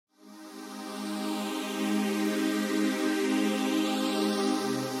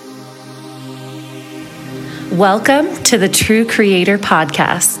Welcome to the True Creator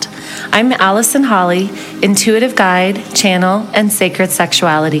Podcast. I'm Allison Holley, intuitive guide, channel, and sacred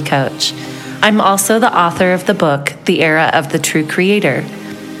sexuality coach. I'm also the author of the book, The Era of the True Creator.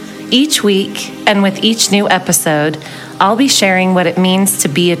 Each week, and with each new episode, I'll be sharing what it means to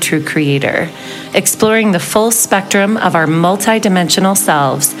be a true creator, exploring the full spectrum of our multidimensional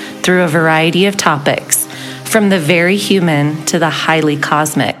selves through a variety of topics, from the very human to the highly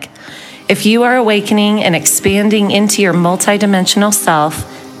cosmic. If you are awakening and expanding into your multidimensional self,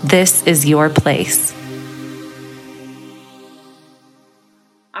 this is your place.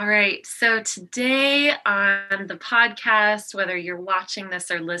 All right, so today on the podcast, whether you're watching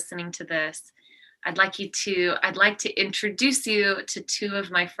this or listening to this, I'd like to introduce you to two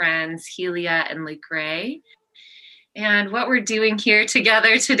of my friends, Helia and Lukeray. And what we're doing here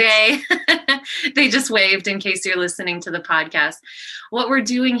together today, they just waved in case you're listening to the podcast. What we're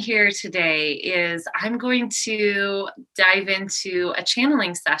doing here today is I'm going to dive into a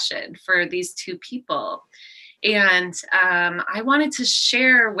channeling session for these two people. And I wanted to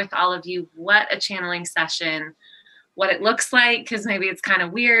share with all of you what a channeling session, what it looks like, because maybe it's kind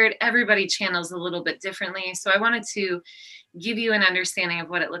of weird. Everybody channels a little bit differently. So I wanted to give you an understanding of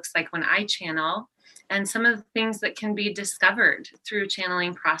what it looks like when I channel, and some of the things that can be discovered through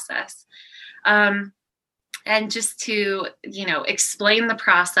channeling process. And just to, explain the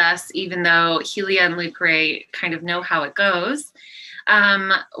process, even though Helia and Lukeray kind of know how it goes.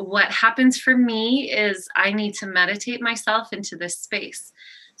 What happens for me is I need to meditate myself into this space.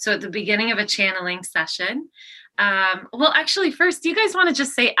 So at the beginning of a channeling session, actually, first, do you guys want to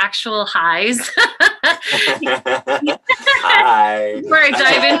just say actual highs? Hi. Before I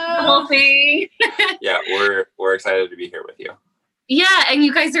dive into the whole thing. Yeah, we're excited to be here with you. Yeah, and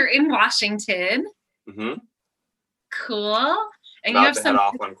you guys are in Washington. Mm-hmm. Cool. And About you have to head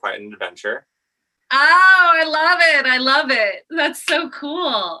off on quite an adventure. Oh, I love it. That's so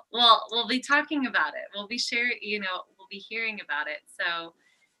cool. Well, we'll be talking about it. We'll be we'll be hearing about it. So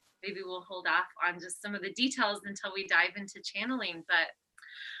maybe we'll hold off on just some of the details until we dive into channeling. But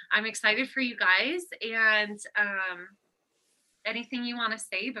I'm excited for you guys. And anything you want to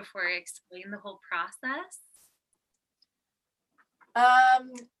say before I explain the whole process?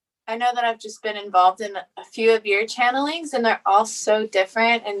 I know that I've just been involved in a few of your channelings, and they're all so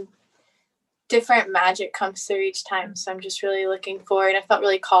different, and different magic comes through each time. So I'm just really looking forward. I felt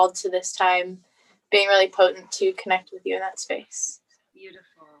really called to this time, being really potent to connect with you in that space.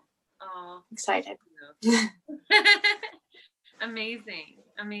 Beautiful. Oh, excited. Amazing.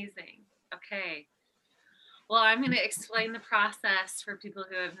 Okay. Well, I'm going to explain the process for people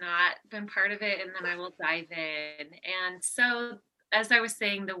who have not been part of it, and then I will dive in. And so, as I was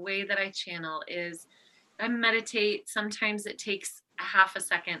saying, the way that I channel is I meditate. Sometimes it takes a half a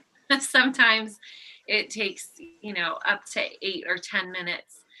second. Sometimes it takes, up to 8 or 10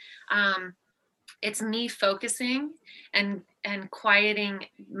 minutes. It's me focusing and quieting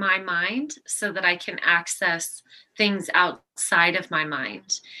my mind so that I can access things outside of my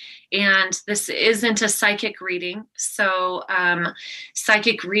mind. And this isn't a psychic reading. So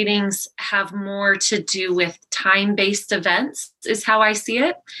psychic readings have more to do with time-based events, is how I see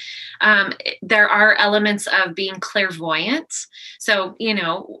it. There are elements of being clairvoyant. So,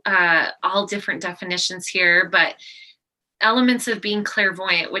 all different definitions here, but elements of being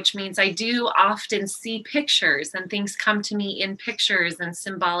clairvoyant, which means I do often see pictures and things come to me in pictures and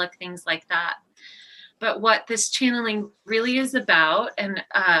symbolic things like that. But what this channeling really is about, and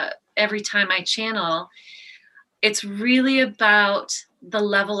every time I channel, it's really about the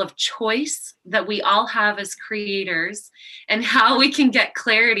level of choice that we all have as creators and how we can get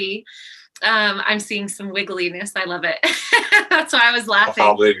clarity. I'm seeing some wiggliness. I love it. That's why I was laughing.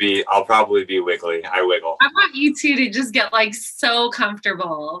 I'll probably be wiggly. I wiggle. I want you two to just get so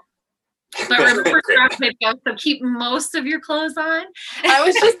comfortable. But remember, so keep most of your clothes on. That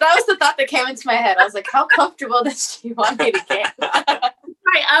was the thought that came into my head. I was like, how comfortable does she want me to get?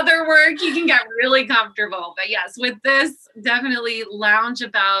 My other work, you can get really comfortable. But yes, with this, definitely lounge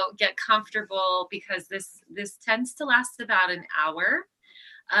about, get comfortable, because this tends to last about an hour.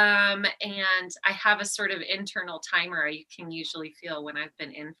 And I have a sort of internal timer you can usually feel when I've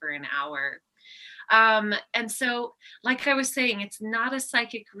been in for an hour. And so, like I was saying, it's not a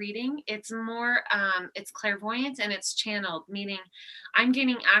psychic reading. It's more, it's clairvoyant and it's channeled, meaning I'm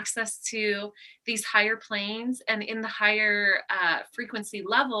gaining access to these higher planes, and in the higher frequency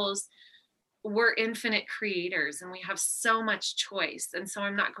levels, we're infinite creators and we have so much choice. And so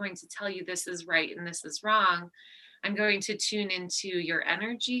I'm not going to tell you this is right and this is wrong. I'm going to tune into your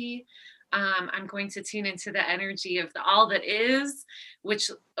energy. I'm going to tune into the energy of all that is,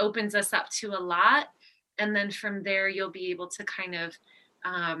 which opens us up to a lot. And then from there, you'll be able to kind of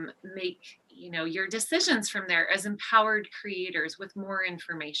make, your decisions from there as empowered creators with more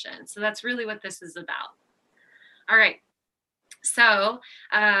information. So that's really what this is about. All right. So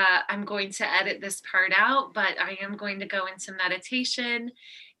I'm going to edit this part out, but I am going to go into meditation.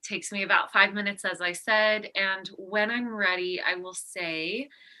 It takes me about 5 minutes, as I said. And when I'm ready, I will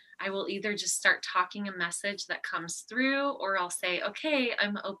either just start talking a message that comes through, or I'll say, okay,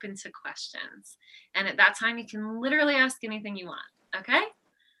 I'm open to questions. And at that time, you can literally ask anything you want. Okay?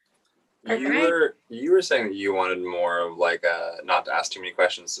 You were saying that you wanted more of like not to ask too many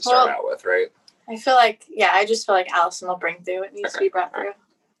questions to start out with, right? I feel like, I just feel like Allison will bring through what needs to be brought through.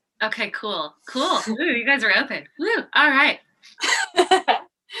 Okay, cool. Ooh, you guys are open. Woo, all right.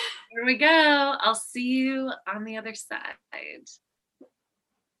 Here we go. I'll see you on the other side.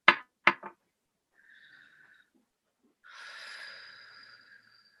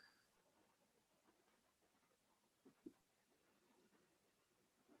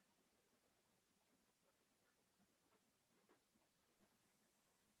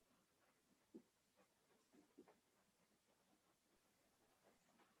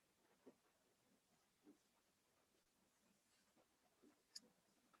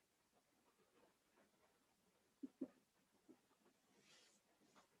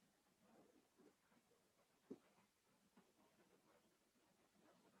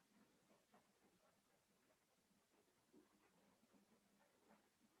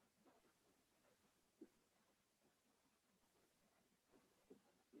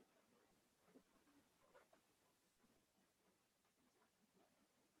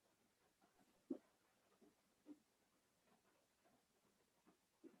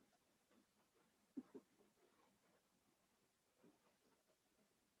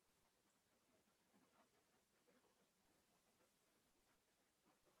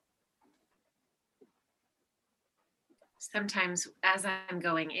 Sometimes as I'm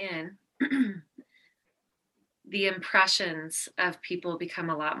going in, the impressions of people become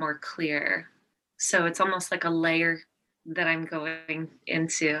a lot more clear. So it's almost like a layer that I'm going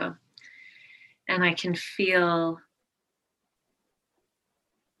into. And I can feel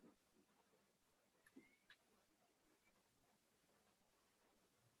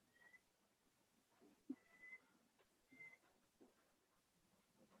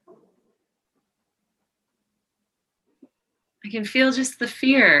just the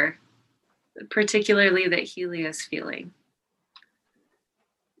fear, particularly that Helia is feeling.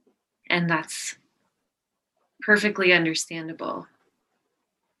 And that's perfectly understandable.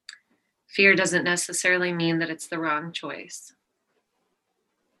 Fear doesn't necessarily mean that it's the wrong choice.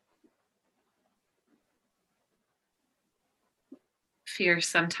 Fear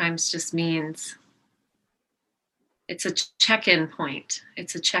sometimes just means it's a check-in point.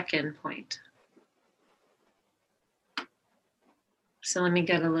 It's a check-in point. So let me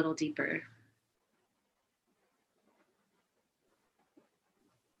get a little deeper.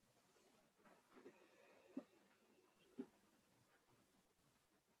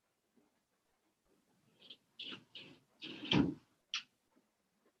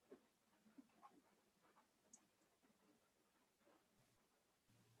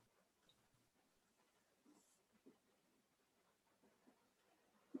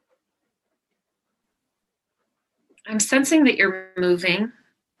 I'm sensing that you're moving.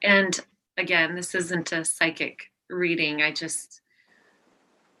 And again, this isn't a psychic reading. I just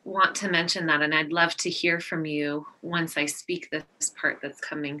want to mention that. And I'd love to hear from you once I speak this part that's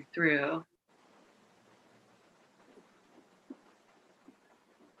coming through.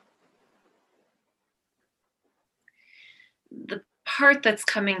 The part that's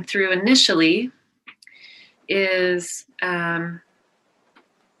coming through initially is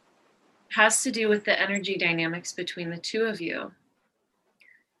has to do with the energy dynamics between the two of you.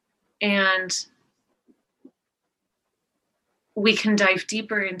 And we can dive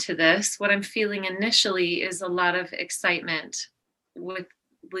deeper into this. What I'm feeling initially is a lot of excitement with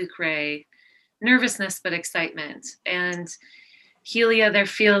Lukeray, nervousness, but excitement. And Helia,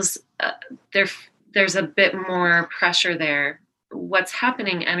 there's a bit more pressure there. What's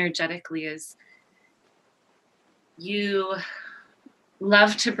happening energetically is you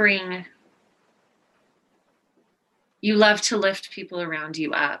love to lift people around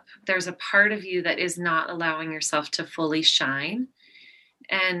you up. There's a part of you that is not allowing yourself to fully shine.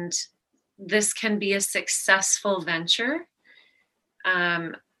 And this can be a successful venture.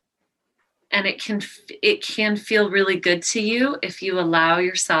 And it can feel really good to you if you allow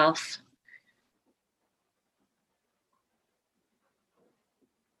yourself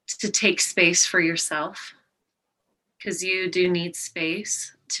to take space for yourself because you do need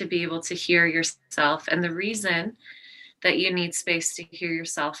space to be able to hear yourself. And the reason that you need space to hear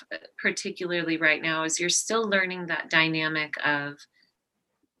yourself, particularly right now, is you're still learning that dynamic of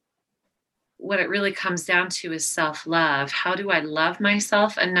what it really comes down to is self-love. How do I love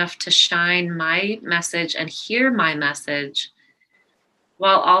myself enough to shine my message and hear my message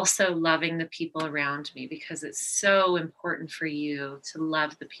while also loving the people around me? Because it's so important for you to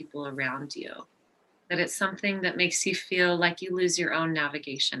love the people around you, that it's something that makes you feel like you lose your own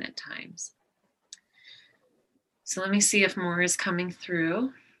navigation at times. So let me see if more is coming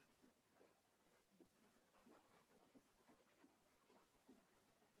through.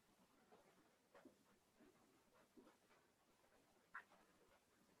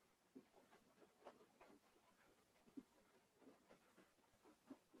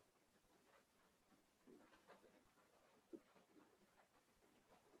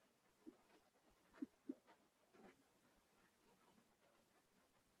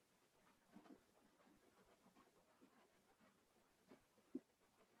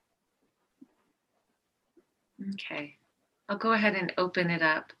 Okay, I'll go ahead and open it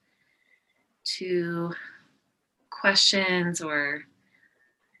up to questions or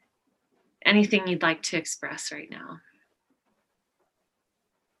anything you'd like to express right now.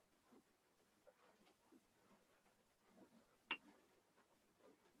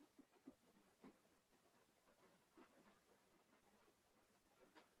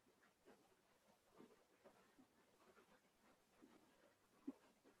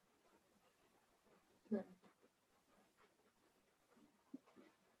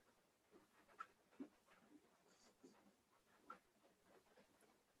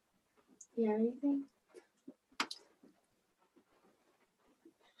 Yeah, anything?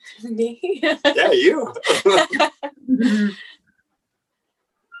 Me? Yeah, you. I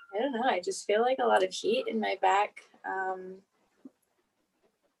don't know. I just feel like a lot of heat in my back. I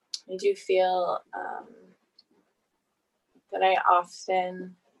do feel that I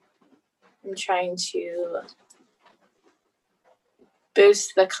often am trying to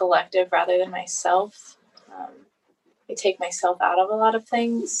boost the collective rather than myself. I take myself out of a lot of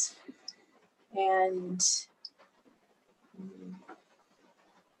things. And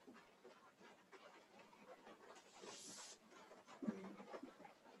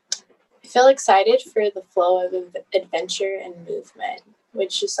I feel excited for the flow of adventure and movement,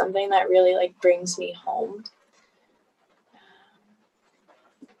 which is something that really like brings me home.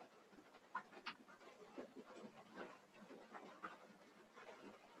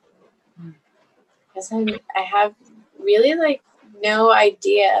 I have really like no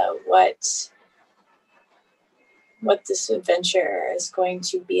idea what this adventure is going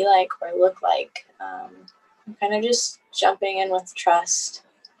to be like or look like. I'm kind of just jumping in with trust.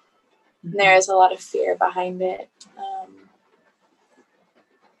 Mm-hmm. There is a lot of fear behind it.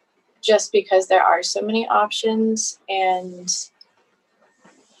 Just because there are so many options, and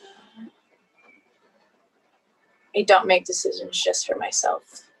I don't make decisions just for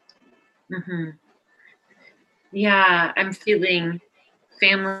myself. Mm-hmm. Yeah, I'm feeling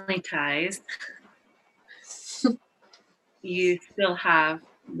family ties. You still have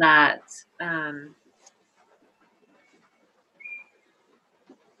that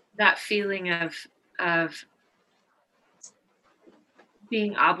that feeling of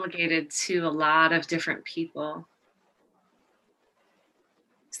being obligated to a lot of different people.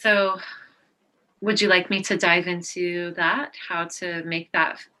 So would you like me to dive into that? How to make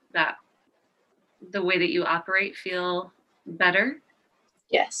that the way that you operate feel better?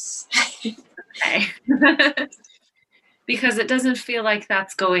 Yes. Okay. Because it doesn't feel like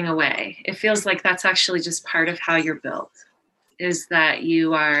that's going away. It feels like that's actually just part of how you're built, is that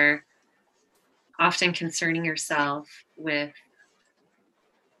you are often concerning yourself with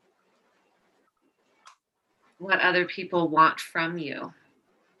what other people want from you.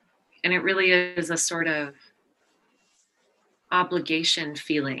 And it really is a sort of obligation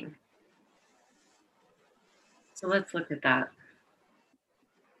feeling. So let's look at that.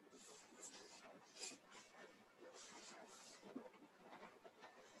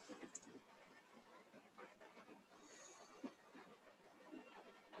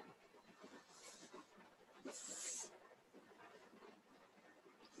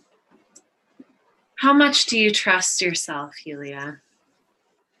 How much do you trust yourself, Helia?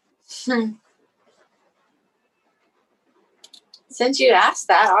 Since you asked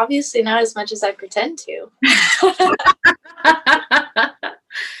that, obviously not as much as I pretend to.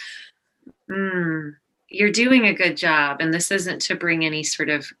 You're doing a good job, and this isn't to bring any sort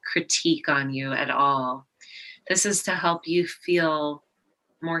of critique on you at all. This is to help you feel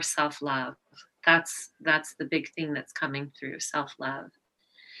more self-love. That's the big thing that's coming through, self-love.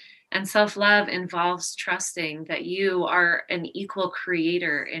 And self-love involves trusting that you are an equal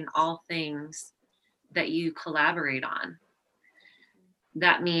creator in all things that you collaborate on.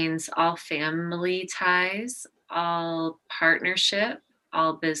 That means all family ties, all partnership,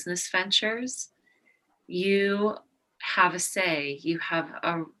 all business ventures. You have a say, you have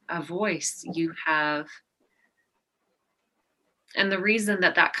a voice, you have. And the reason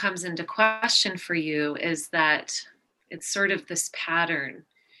that that comes into question for you is that it's sort of this pattern.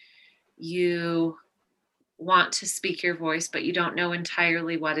 You want to speak your voice, but you don't know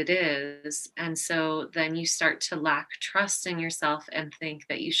entirely what it is. And so then you start to lack trust in yourself and think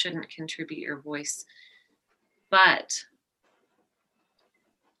that you shouldn't contribute your voice. But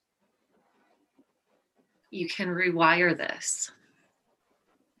you can rewire this.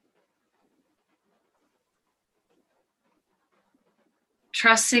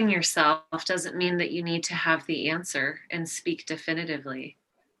 Trusting yourself doesn't mean that you need to have the answer and speak definitively.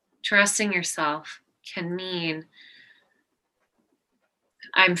 Trusting yourself can mean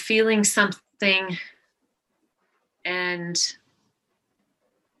I'm feeling something and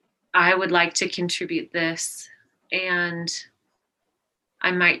I would like to contribute this, and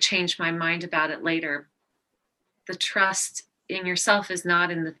I might change my mind about it later. The trust in yourself is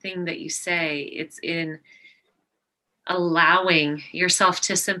not in the thing that you say, it's in allowing yourself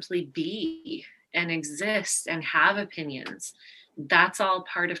to simply be and exist and have opinions. That's all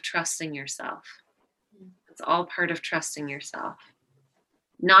part of trusting yourself. It's all part of trusting yourself.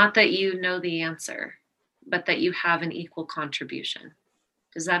 Not that you know the answer, but that you have an equal contribution.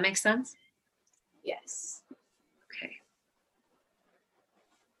 Does that make sense? Yes. Okay.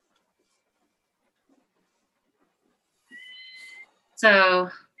 So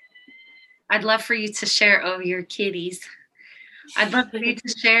I'd love for you to share, oh, your kitties. I'd love for you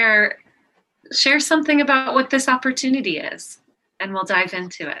to share something about what this opportunity is, and we'll dive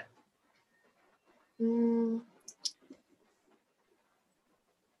into it. A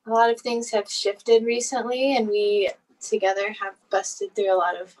lot of things have shifted recently, and we together have busted through a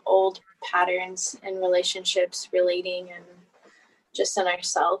lot of old patterns in relationships, relating, and just in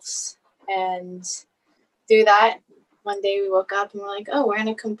ourselves. And through that, one day we woke up and we're like, oh, we're in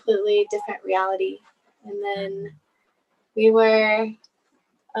a completely different reality. And then we were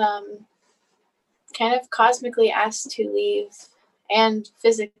kind of cosmically asked to leave, and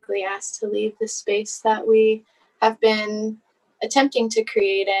physically asked to leave the space that we have been attempting to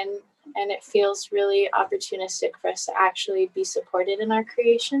create in. And it feels really opportunistic for us to actually be supported in our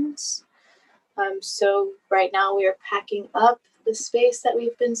creations. So right now we are packing up the space that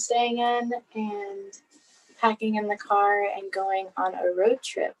we've been staying in and packing in the car and going on a road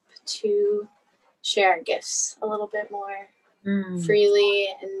trip to share our gifts a little bit more freely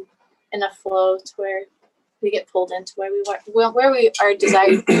and in a flow to where we get pulled into where we are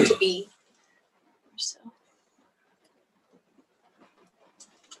desired to be. So.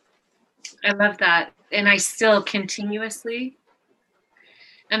 I love that. And I still continuously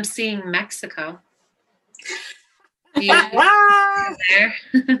am seeing Mexico. There.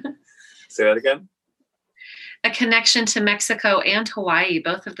 Say that again. A connection to Mexico and Hawaii.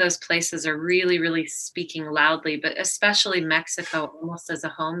 Both of those places are really, really speaking loudly, but especially Mexico almost as a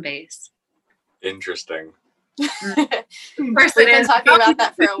home base. Interesting. We've been talking about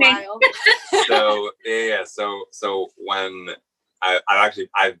that for a while. So when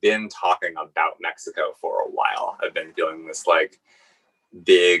I've been talking about Mexico for a while. I've been feeling this like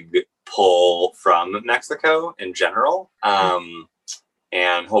big pull from Mexico in general.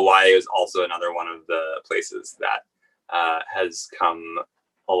 And Hawaii is also another one of the places that has come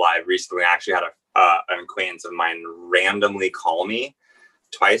alive recently. I actually had an acquaintance of mine randomly call me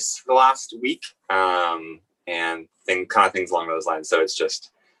twice the last week, and things along those lines. So it's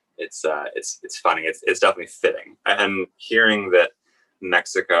funny. It's definitely fitting. And hearing that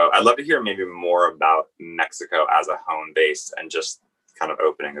Mexico, I'd love to hear maybe more about Mexico as a home base and just kind of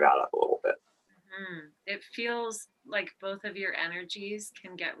opening that up a little bit. Mm-hmm. It feels like both of your energies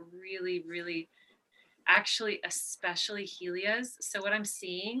can get really, really, actually, especially Helia's. So what I'm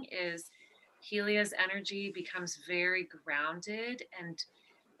seeing is Helia's energy becomes very grounded and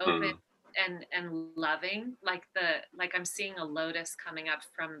open and loving, like I'm seeing a lotus coming up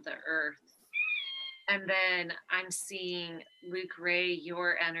from the earth. And then I'm seeing Lukeray,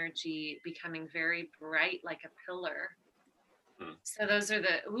 your energy becoming very bright like a pillar. So those are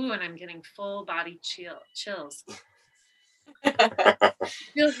and I'm getting full body chills.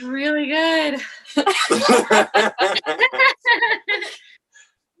 Feels really good.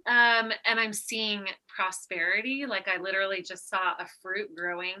 And I'm seeing prosperity. Like I literally just saw a fruit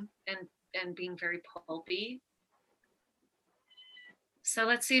growing and being very pulpy. So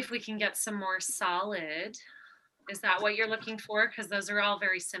let's see if we can get some more solid. Is that what you're looking for? Because those are all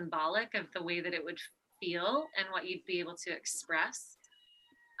very symbolic of the way that it would feel and what you'd be able to express.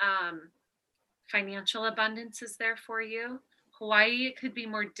 Financial abundance is there for you. Hawaii, it could be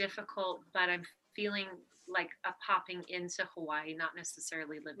more difficult, but I'm feeling like a popping into Hawaii, not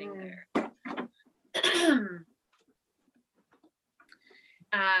necessarily living there.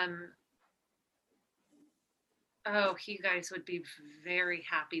 Oh, you guys would be very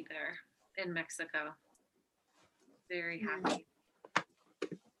happy there in Mexico. Very happy.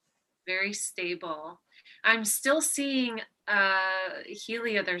 Very stable. I'm still seeing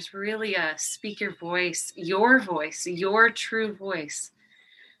Helia, there's really a speak your voice, your true voice,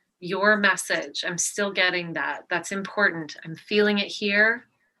 your message. I'm still getting that. That's important. I'm feeling it here.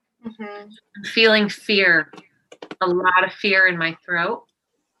 I'm feeling fear, a lot of fear in my throat.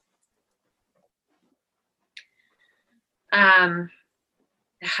 It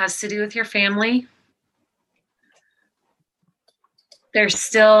has to do with your family. There's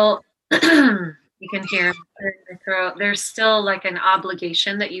still, you can hear in your throat, there's still like an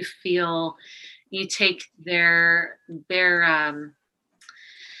obligation that you feel you take their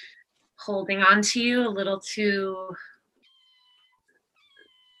holding on to you a little too.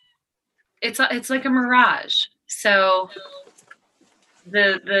 It's like a mirage. So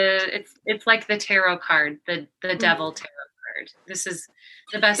it's like the tarot card, the devil tarot card. This is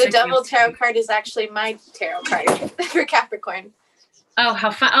the best. The devil tarot card is actually my tarot card for Capricorn. Oh,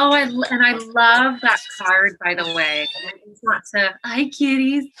 how fun. Oh, I love that card, by the way. I just want to, hi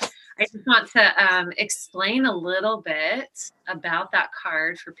kitties. I just want to explain a little bit about that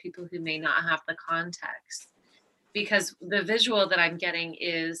card for people who may not have the context. Because the visual that I'm getting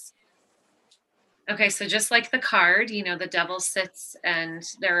is, okay, so just like the card, you know, the devil sits and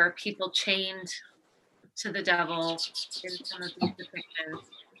there are people chained to the devil in some of these depictions.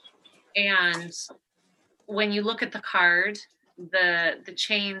 And when you look at the card, the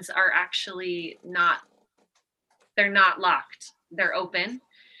chains are actually they're not locked, they're open.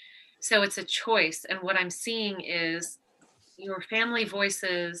 So it's a choice. And what I'm seeing is your family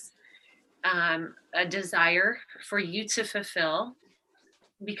voices a desire for you to fulfill,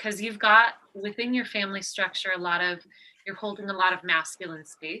 because you've got within your family structure you're holding a lot of masculine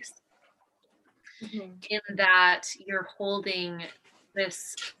space, in that you're holding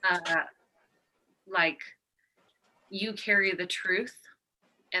this like you carry the truth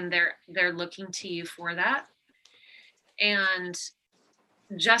and they're looking to you for that. And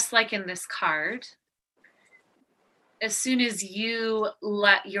just like in this card, as soon as you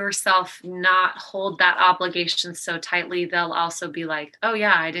let yourself not hold that obligation so tightly, they'll also be like, oh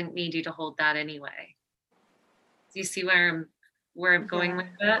yeah, I didn't need you to hold that anyway. Do you see where I'm going with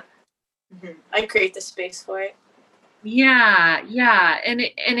that? I create the space for it. Yeah. And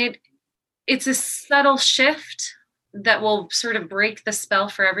it's a subtle shift that will sort of break the spell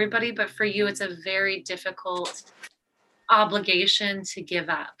for everybody, but for you, it's a very difficult obligation to give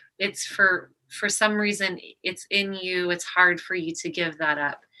up. It's for some reason, it's in you. It's hard for you to give that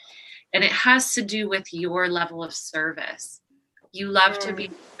up. And it has to do with your level of service. You love to be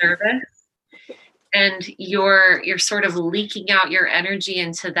of service, and you're sort of leaking out your energy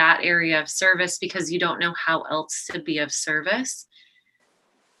into that area of service because you don't know how else to be of service.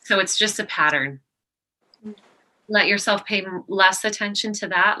 So it's just a pattern. Let yourself pay less attention to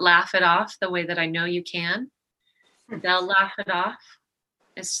that. Laugh it off the way that I know you can. They'll laugh it off.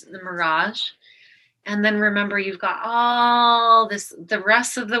 It's the mirage. And then remember, you've got all this, the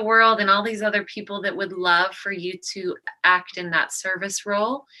rest of the world and all these other people that would love for you to act in that service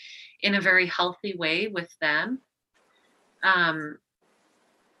role in a very healthy way with them. And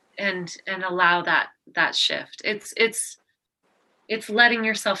allow that shift. It's letting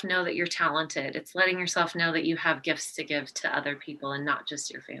yourself know that you're talented. It's letting yourself know that you have gifts to give to other people and not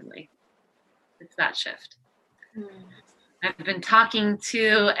just your family. It's that shift. I've been talking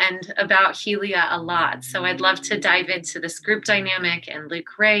to and about Helia a lot, so I'd love to dive into this group dynamic and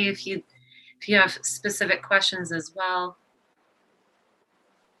Lukeray if you have specific questions as well.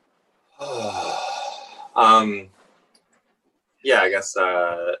 Yeah, I guess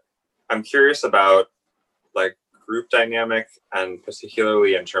I'm curious about like group dynamic, and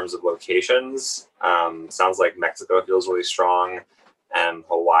particularly in terms of locations. Sounds like Mexico feels really strong, and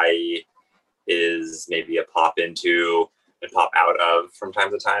Hawaii is maybe a pop into and pop out of from time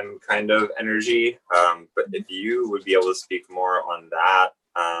to time kind of energy. But if you would be able to speak more on that,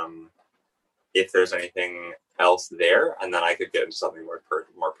 if there's anything else there, and then I could get into something more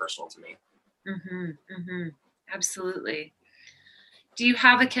personal to me. Absolutely. Do you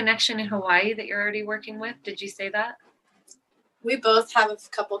have a connection in Hawaii that you're already working with? Did you say that? We both have a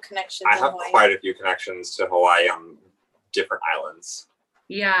couple connections. I have quite a few connections to Hawaii on different islands.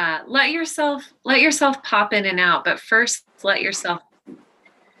 Yeah, let yourself pop in and out, but first let yourself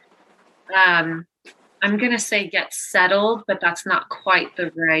I'm going to say get settled, but that's not quite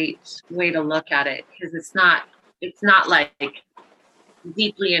the right way to look at it, because it's not like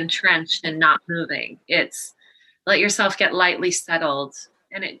deeply entrenched and not moving. It's let yourself get lightly settled.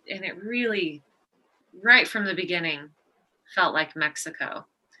 And it really, right from the beginning, felt like Mexico.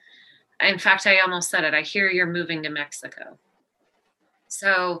 In fact, I almost said it. I hear you're moving to Mexico.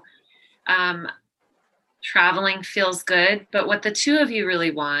 So traveling feels good, but what the two of you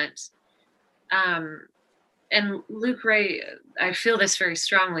really want, and Lukeray, I feel this very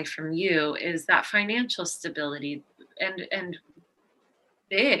strongly from you, is that financial stability and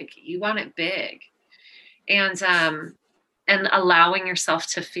big. You want it big. And allowing yourself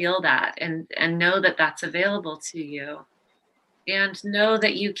to feel that and know that that's available to you, and know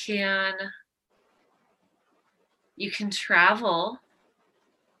that you can travel,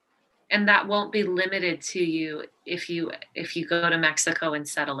 and that won't be limited to you if you go to Mexico and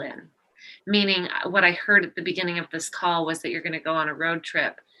settle in. Meaning, what I heard at the beginning of this call was that you're going to go on a road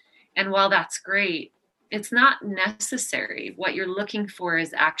trip. And while that's great, it's not necessary. What you're looking for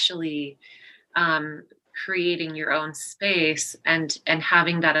is actually creating your own space and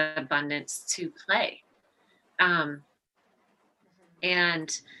having that abundance to play.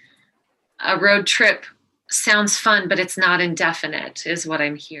 And a road trip sounds fun, but it's not indefinite, is what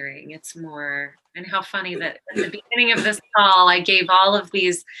I'm hearing. It's more, and how funny that at the beginning of this call, I gave all of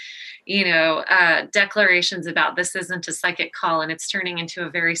these, declarations about this isn't a psychic call, and it's turning into a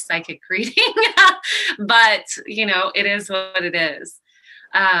very psychic reading. But, it is what it is.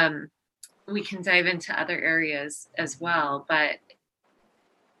 We can dive into other areas as well, but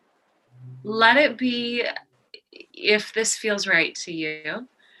let it be, if this feels right to you,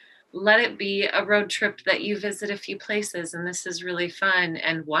 let it be a road trip that you visit a few places, and this is really fun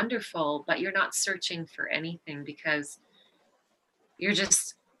and wonderful, but you're not searching for anything, because you're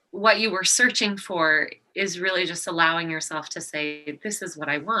just, what you were searching for is really just allowing yourself to say, this is what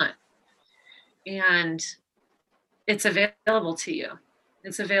I want. And it's available to you.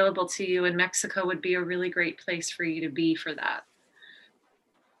 It's available to you, and Mexico would be a really great place for you to be for that.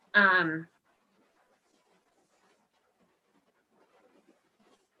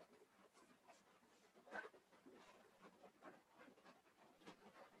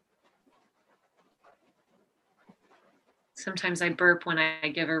 Sometimes I burp when I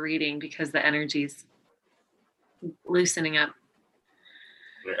give a reading because the energy's loosening up.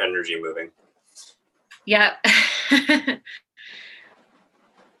 Your energy moving. Yep.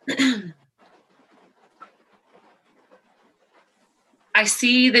 I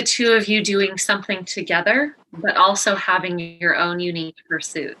see the two of you doing something together, but also having your own unique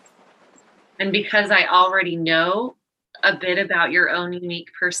pursuits. And because I already know a bit about your own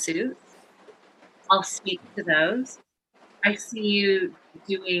unique pursuits, I'll speak to those. I see you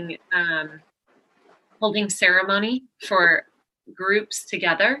doing, holding ceremony for groups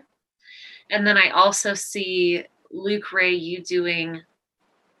together. And then I also see Lukeray, you doing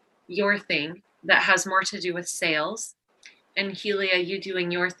your thing that has more to do with sales, and Helia, you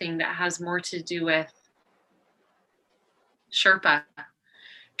doing your thing that has more to do with Sherpa,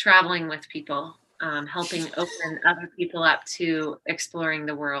 traveling with people, helping open other people up to exploring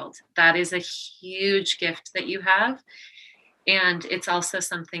the world. That is a huge gift that you have. And it's also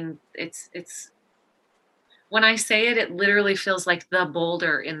something, it's when I say it, it literally feels like the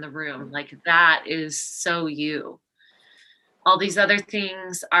boulder in the room. Like, that is so you. All these other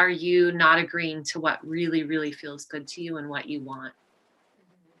things are you not agreeing to what really, really feels good to you and what you want.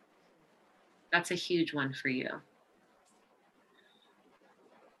 That's a huge one for you.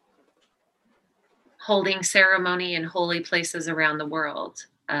 Holding ceremony in holy places around the world,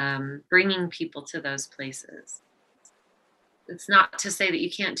 bringing people to those places. It's not to say that you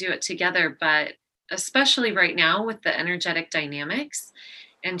can't do it together, but especially right now with the energetic dynamics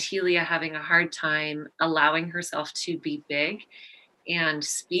and Helia having a hard time allowing herself to be big and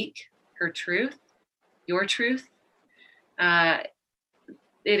speak her truth, your truth, it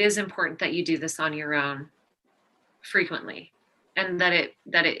is important that you do this on your own frequently, and that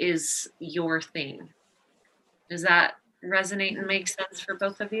it is your thing. Does that resonate and make sense for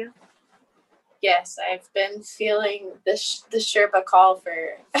both of you? Yes, I've been feeling the Sherpa call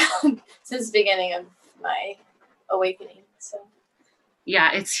for since the beginning of my awakening. So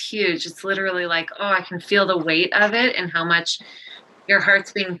Yeah, it's huge. It's literally like, oh, I can feel the weight of it and how much your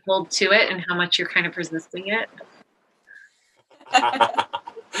heart's being pulled to it and how much you're kind of resisting it.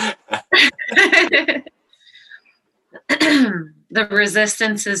 The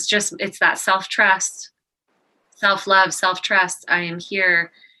resistance is just, it's that self-trust, self-love, self-trust. I am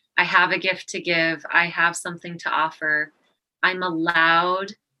here. I have a gift to give. I have something to offer. I'm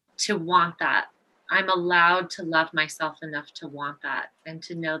allowed to want that. I'm allowed to love myself enough to want that and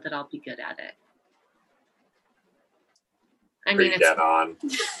to know that I'll be good at it. I mean, Pretty it's dead on.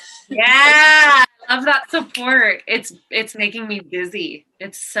 yeah, I love that support. It's making me dizzy.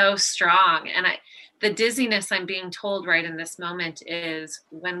 It's so strong. And the dizziness I'm being told right in this moment is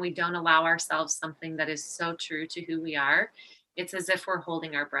when we don't allow ourselves something that is so true to who we are, it's as if we're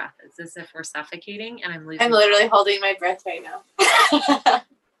holding our breath. It's as if we're suffocating and I'm literally holding my breath right now.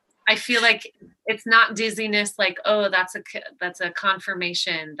 I feel like it's not dizziness like, oh, that's a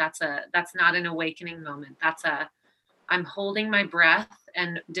confirmation. That's not an awakening moment. I'm holding my breath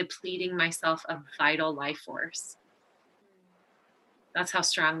and depleting myself of vital life force. That's how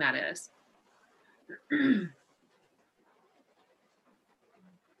strong that is. And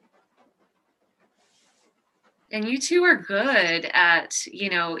you two are good at,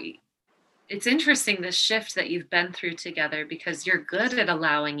 it's interesting this shift that you've been through together because you're good at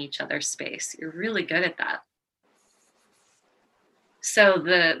allowing each other space. You're really good at that. So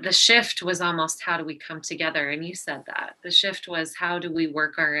the shift was almost how do we come together? And you said that. The shift was how do we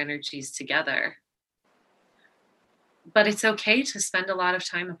work our energies together? But it's okay to spend a lot of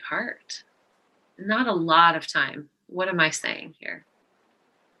time apart. Not a lot of time. What am I saying here?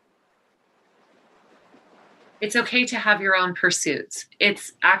 It's okay to have your own pursuits.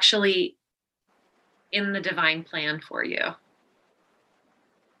 It's actually in the divine plan for you.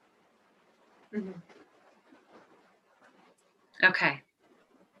 Mm-hmm. Okay.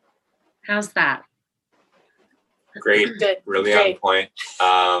 How's that? Great. Good. Really Great. on point.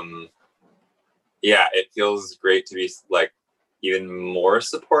 Yeah, it feels great to be like even more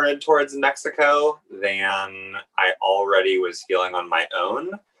supported towards Mexico than I already was feeling on my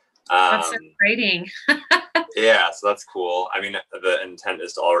own. That's exciting. Yeah, so that's cool. I mean, the intent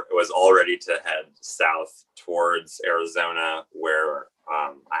was already to head south towards Arizona, where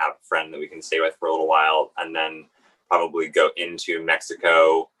I have a friend that we can stay with for a little while, and then probably go into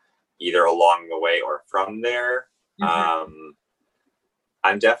Mexico either along the way or from there. Mm-hmm.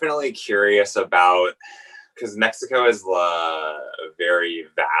 I'm definitely curious about, because Mexico is a very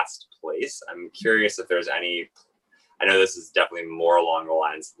vast place. I'm curious if there's any, I know this is definitely more along the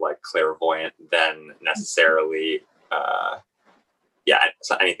lines of like clairvoyant than necessarily,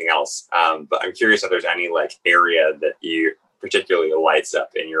 so anything else. But I'm curious if there's any like area that you particularly lights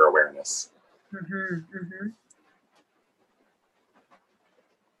up in your awareness. Mm-hmm, mm-hmm.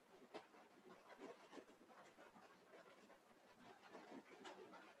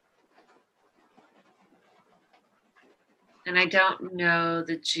 And I don't know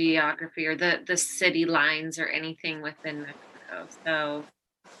the geography or the city lines or anything within Mexico. So.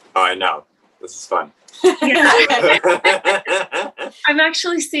 Oh, I know. This is fun. Yeah. I'm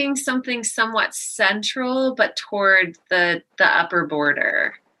actually seeing something somewhat central, but toward the upper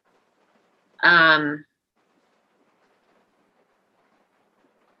border. No,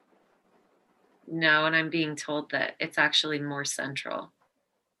 and I'm being told that it's actually more central.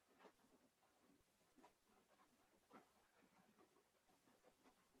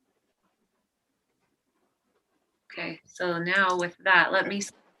 Okay, so now with that, let me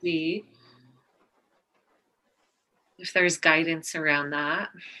see if there's guidance around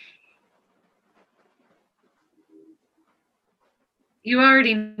that. You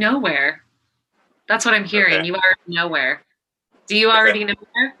already know where. That's what I'm hearing. Okay. You already know where. Do you already know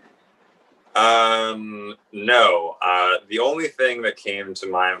where? No. The only thing that came to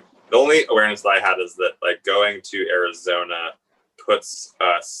mind, the only awareness that I had is that like going to Arizona puts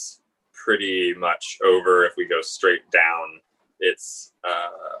us pretty much over if we go straight down. It's,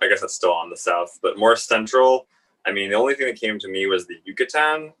 I guess it's still on the south, but more central. I mean, the only thing that came to me was the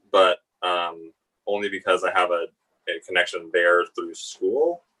Yucatan, but only because I have a connection there through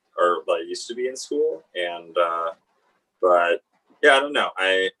school, or I used to be in school, and but yeah, I don't know.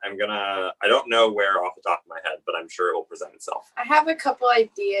 I don't know where off the top of my head, but I'm sure it will present itself. I have a couple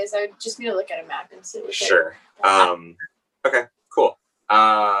ideas. I just need to look at a map and see. Sure. Okay, cool.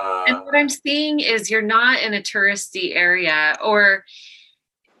 And what I'm seeing is you're not in a touristy area, or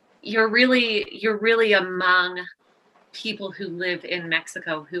you're really among people who live in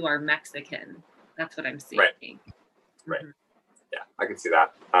Mexico who are Mexican. That's what I'm seeing. Right. Mm-hmm. Yeah, I can see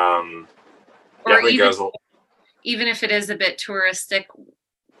that. Or even, even if it is a bit touristic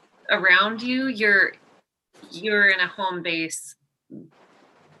around you, you're in a home base.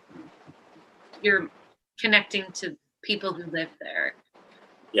 You're connecting to people who live there.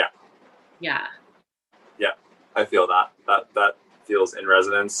 Yeah. Yeah. Yeah. I feel that feels in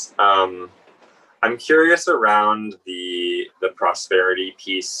resonance. I'm curious around the prosperity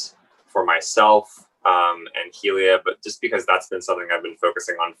piece for myself and Helia, but just because that's been something I've been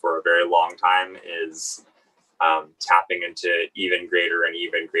focusing on for a very long time is tapping into even greater and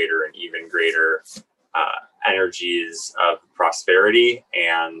even greater and even greater energies of prosperity.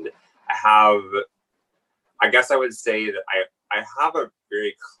 And I guess I would say that I have a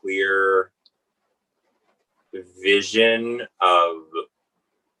very clear vision of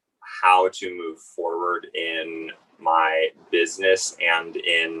how to move forward in my business and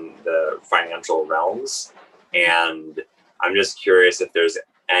in the financial realms. And I'm just curious if there's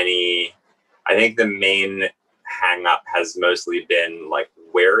I think the main hang up has mostly been like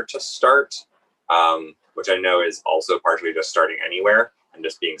where to start, which I know is also partially just starting anywhere and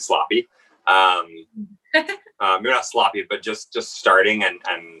just being sloppy. Maybe not sloppy, but just starting and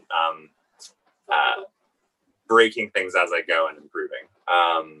breaking things as I go and improving.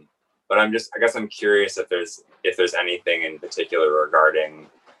 But I guess I'm curious if there's anything in particular regarding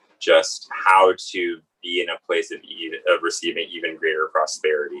just how to be in a place of receiving even greater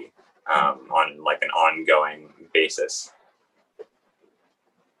prosperity on like an ongoing basis.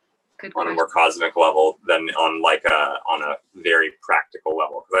 Good on question. A more cosmic level than on a very practical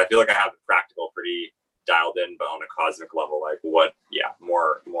level. Because I feel like I have the practical pretty dialed in, but on a cosmic level, like what? Yeah,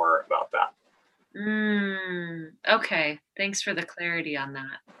 more about that. Okay, thanks for the clarity on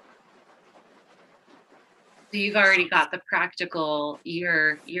that. So you've already got the practical.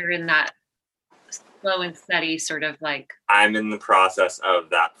 You're in that slow and steady sort of like. I'm in the process of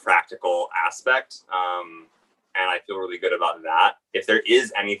that practical aspect, and I feel really good about that. If there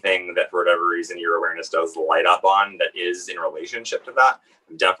is anything that for whatever reason your awareness does light up on that is in relationship to that,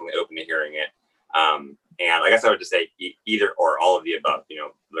 I'm definitely open to hearing it. And I guess I would just say either or all of the above,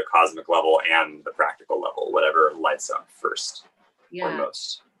 the cosmic level and the practical level, whatever lights up first or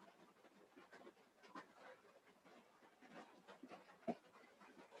most.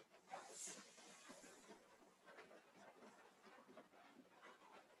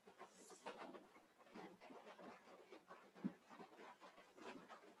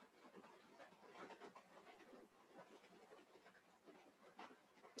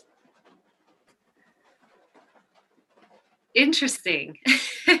 Interesting.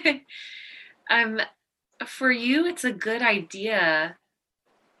 For you, it's a good idea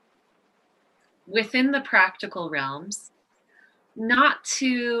within the practical realms not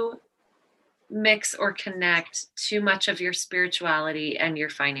to mix or connect too much of your spirituality and your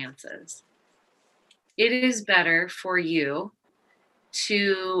finances. It is better for you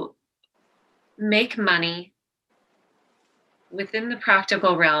to make money within the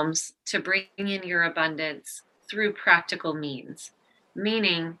practical realms to bring in your abundance through practical means,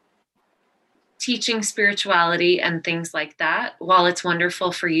 meaning teaching spirituality and things like that. While it's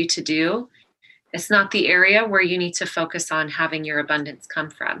wonderful for you to do, it's not the area where you need to focus on having your abundance come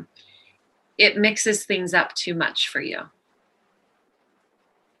from. It mixes things up too much for you.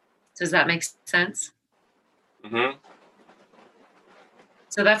 Does that make sense? Mm-hmm.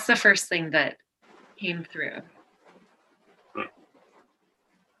 So that's the first thing that came through.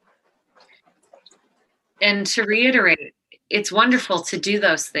 And to reiterate, it's wonderful to do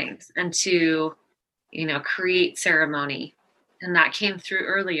those things and to, create ceremony. And that came through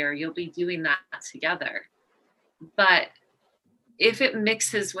earlier. You'll be doing that together. But if it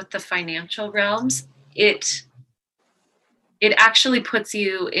mixes with the financial realms, it actually puts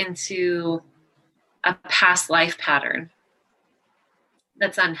you into a past life pattern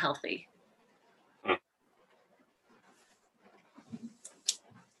that's unhealthy.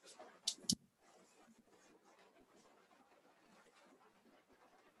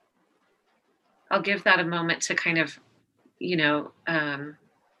 I'll give that a moment to kind of,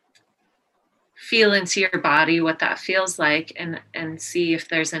 feel into your body what that feels like and see if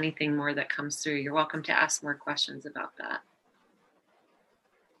there's anything more that comes through. You're welcome to ask more questions about that.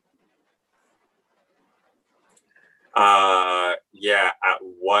 Yeah.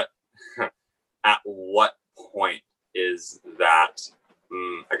 At what point is that?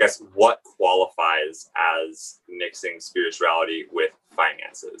 I guess what qualifies as mixing spirituality with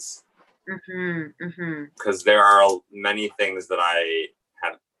finances? Because there are many things that I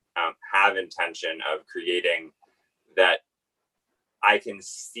have intention of creating that I can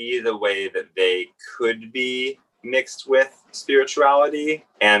see the way that they could be mixed with spirituality,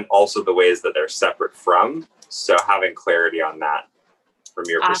 and also the ways that they're separate from. So having clarity on that from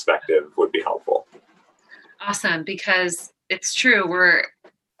your perspective would be helpful. Awesome, because it's true.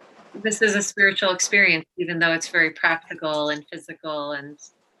 This is a spiritual experience, even though it's very practical and physical, and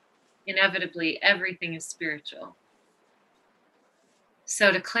inevitably everything is spiritual.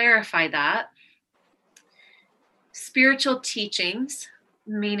 So to clarify that, spiritual teachings,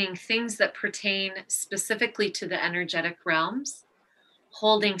 meaning things that pertain specifically to the energetic realms,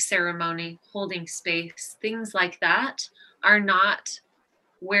 holding ceremony, holding space, things like that, are not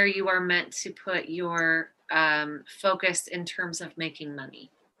where you are meant to put your focus in terms of making money.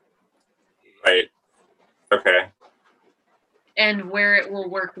 Right. Okay. And where it will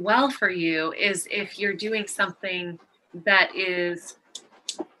work well for you is if you're doing something that is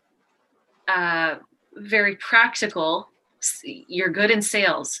very practical. You're good in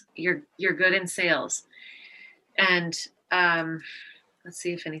sales. You're good in sales. And let's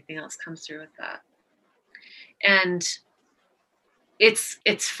see if anything else comes through with that. And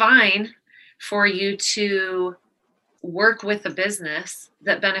it's fine for you to work with a business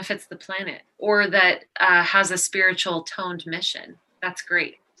that benefits the planet or that has a spiritual toned mission. That's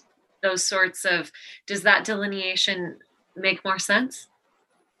great. Those sorts of, does that delineation make more sense?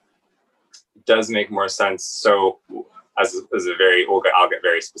 Does make more sense. So as a very, I'll get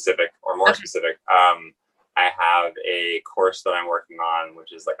very specific or more specific. I have a course that I'm working on,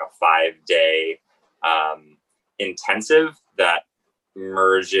 which is like a 5-day intensive that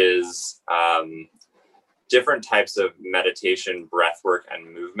merges different types of meditation, breath work,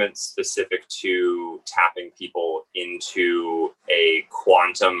 and movement specific to tapping people into a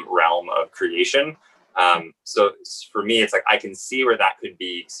quantum realm of creation. So for me, it's like, I can see where that could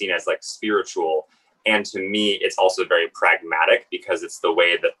be seen as like spiritual. And to me, it's also very pragmatic because it's the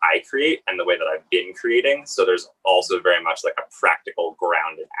way that I create and the way that I've been creating. So there's also very much like a practical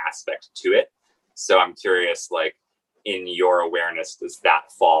grounded aspect to it. So I'm curious, like, in your awareness, would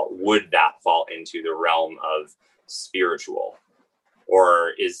that fall into the realm of spiritual?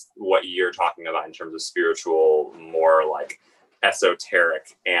 Or is what you're talking about in terms of spiritual more like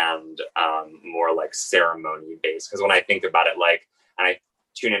esoteric and more like ceremony based? Because when I think about it, like, and I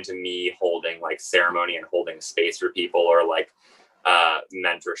tune into me holding like ceremony and holding space for people, or like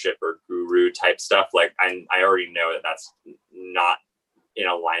mentorship or guru type stuff, like I already know that that's not in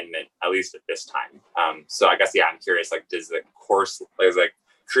alignment, at least at this time. So I guess, yeah, I'm curious, like, does the course, like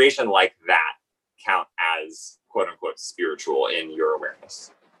creation like that count as quote unquote spiritual in your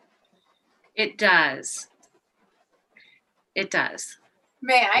awareness? It does. It does.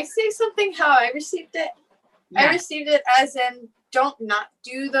 May I say something how I received it? Yeah. I received it as in, don't not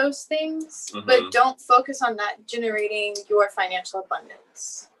do those things, but don't focus on that generating your financial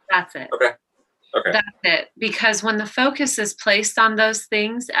abundance. That's it. Okay. That's it. Because when the focus is placed on those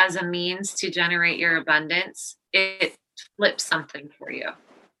things as a means to generate your abundance, it flips something for you.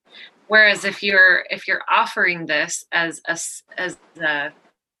 Whereas if you're offering this as a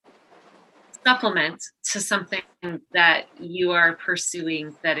supplement to something that you are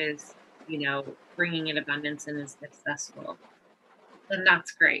pursuing that is, bringing in abundance and is successful, then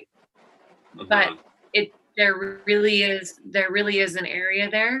that's great. But there really is an area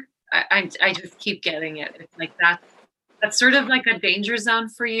there. I just keep getting it. It's like that's sort of like a danger zone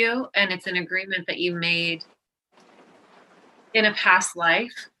for you, and it's an agreement that you made in a past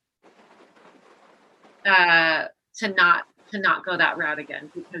life to not go that route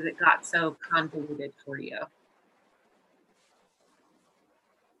again because it got so convoluted for you.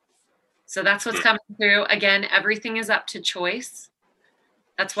 So that's what's coming through. Again, everything is up to choice.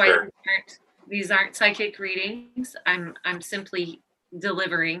 That's why these aren't psychic readings. I'm simply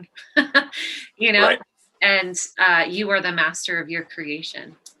delivering, right. And you are the master of your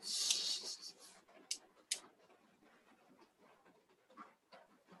creation.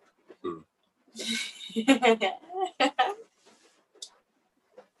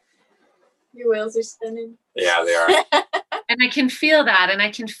 Your wheels are spinning. Yeah, they are. And I can feel that, and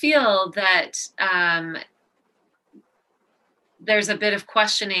I can feel that there's a bit of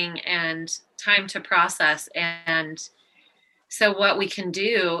questioning and time to process. And so what we can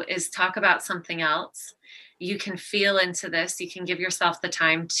do is talk about something else. You can feel into this. You can give yourself the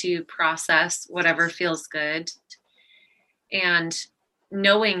time to process whatever feels good. And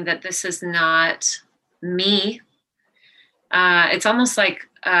knowing that this is not me, it's almost like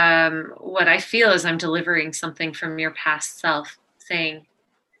what I feel is I'm delivering something from your past self saying,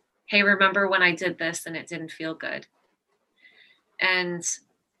 hey, remember when I did this and it didn't feel good? And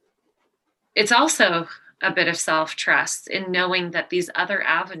it's also a bit of self-trust in knowing that these other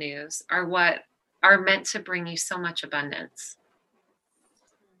avenues are what are meant to bring you so much abundance.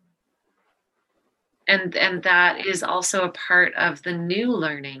 And that is also a part of the new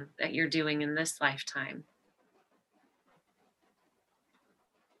learning that you're doing in this lifetime.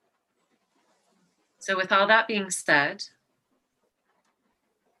 So with all that being said,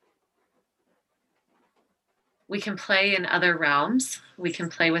 we can play in other realms. We can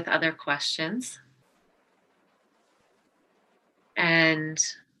play with other questions. And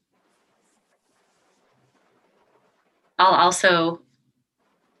I'll also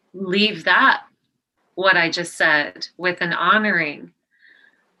leave that, what I just said, with an honoring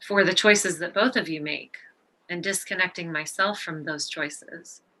for the choices that both of you make and disconnecting myself from those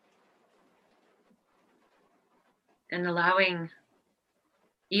choices and allowing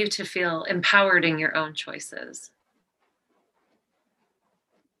you to feel empowered in your own choices.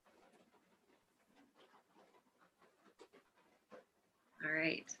 All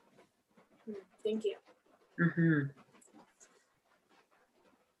right. Thank you. Mm-hmm.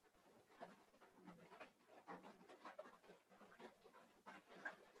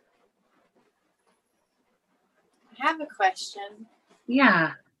 I have a question.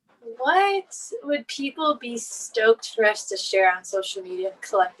 Yeah. What would people be stoked for us to share on social media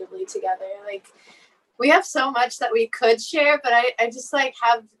collectively together? Like, we have so much that we could share, but I just like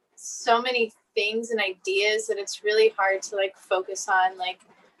have so many things and ideas that it's really hard to like focus on. Like,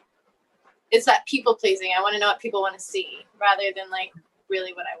 it's that people pleasing. I want to know what people want to see rather than like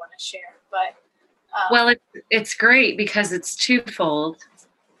really what I want to share. But well, it's great because it's twofold.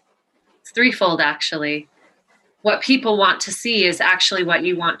 It's threefold, actually. What people want to see is actually what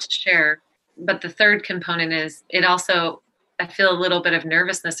you want to share. But the third component is it also, I feel a little bit of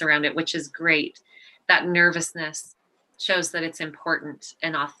nervousness around it, which is great. That nervousness shows that it's important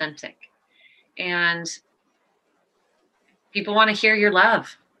and authentic. And people want to hear your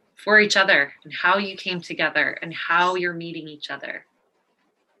love for each other and how you came together and how you're meeting each other.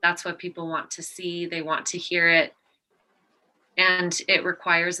 That's what people want to see. They want to hear it. And it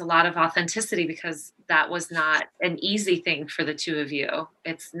requires a lot of authenticity because that was not an easy thing for the two of you.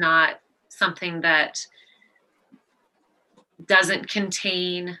 It's not something that doesn't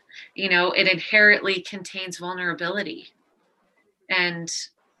contain, it inherently contains vulnerability. And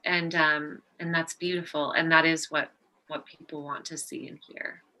that's beautiful. And that is what people want to see and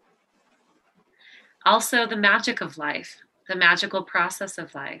hear. Also, the magic of life, the magical process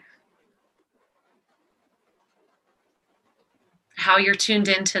of life. How you're tuned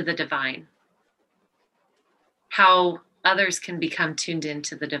into the divine, how others can become tuned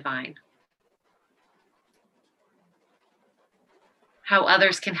into the divine, how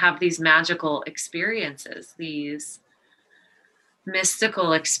others can have these magical experiences, these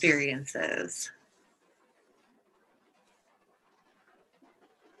mystical experiences.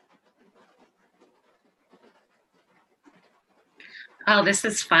 Oh, this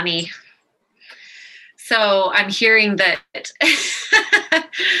is funny. So I'm hearing that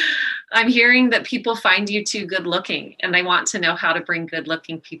people find you too good looking and they want to know how to bring good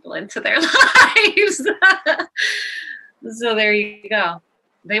looking people into their lives. So there you go.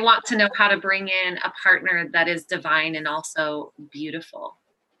 They want to know how to bring in a partner that is divine and also beautiful.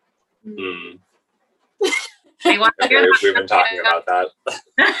 Mm. They want to hear We've been talking about that.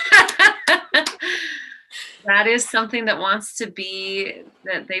 That is something that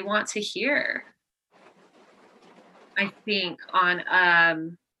that they want to hear. I think on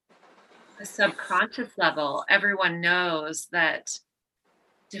a subconscious level, everyone knows that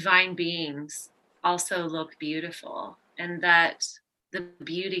divine beings also look beautiful and that the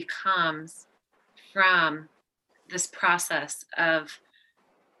beauty comes from this process of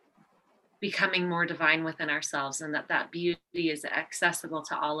becoming more divine within ourselves and that beauty is accessible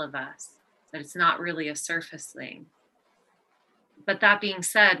to all of us, that it's not really a surface thing. But that being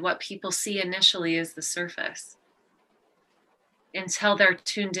said, what people see initially is the surface until they're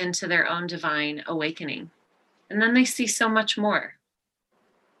tuned into their own divine awakening. And then they see so much more.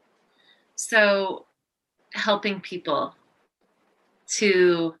 So helping people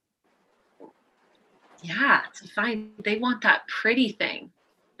to find, they want that pretty thing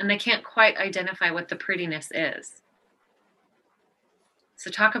and they can't quite identify what the prettiness is.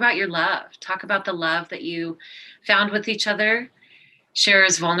 So talk about your love. Talk about the love that you found with each other. Share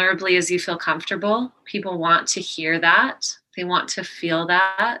as vulnerably as you feel comfortable. People want to hear that. They want to feel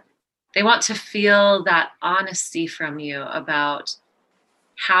that. They want to feel that honesty from you about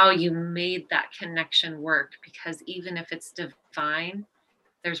how you made that connection work, because even if it's divine,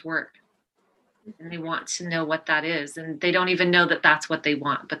 there's work. And they want to know what that is. And they don't even know that that's what they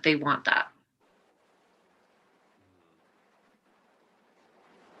want, but they want that.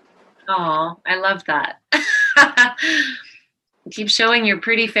 Oh, I love that. Keep showing your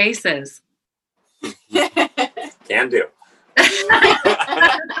pretty faces. Can do.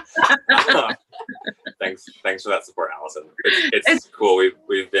 Thanks for that support, Allison. It's cool.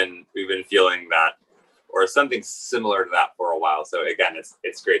 We've been feeling that, or something similar to that, for a while. So again,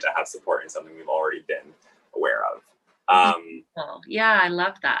 it's great to have support in something we've already been aware of. Yeah, I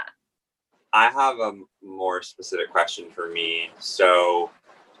love that. I have a more specific question for me. So,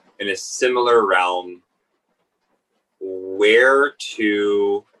 in a similar realm, where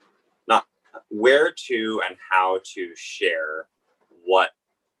to and how to share what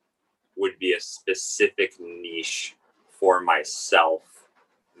would be a specific niche for myself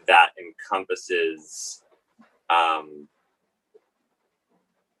that encompasses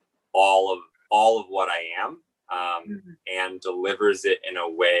all of what I am, and delivers it in a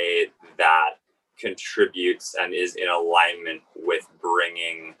way that contributes and is in alignment with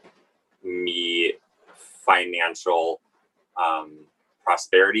bringing me financial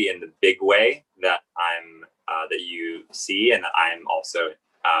prosperity in the big way that that you see and that I'm also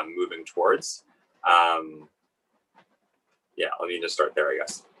moving towards. Yeah, let me just start there, I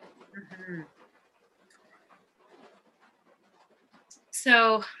guess. Mm-hmm.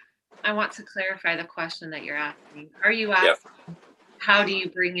 So I want to clarify the question that you're asking. Are you asking, how do you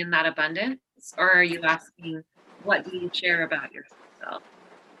bring in that abundance? Or are you asking, what do you share about yourself?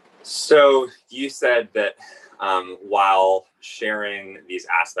 So you said that while sharing these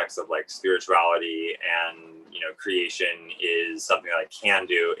aspects of like spirituality and creation is something that I can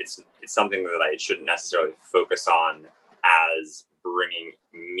do, it's something that I shouldn't necessarily focus on as bringing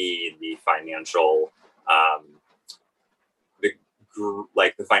me the financial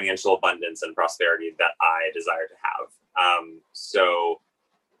the financial abundance and prosperity that I desire to have.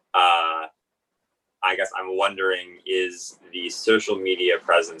 I guess I'm wondering, is the social media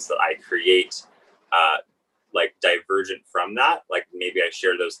presence that I create like divergent from that? Like maybe I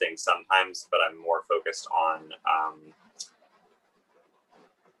share those things sometimes, but I'm more focused on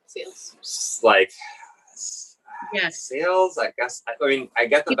sales. Like yes, sales, I guess. I mean, I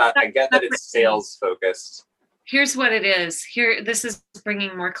get that it's sales focused. Here's what it is. This is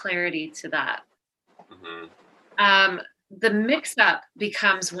bringing more clarity to that. Mm-hmm. The mix-up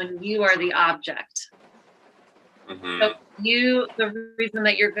becomes when you are the object. Mm-hmm. So the reason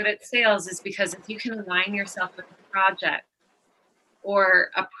that you're good at sales is because if you can align yourself with a project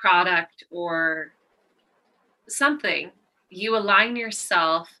or a product or something, you align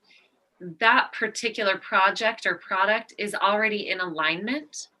yourself, that particular project or product is already in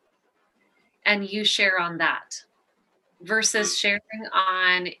alignment, and you share on that versus sharing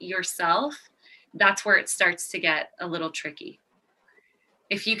on yourself. That's where it starts to get a little tricky.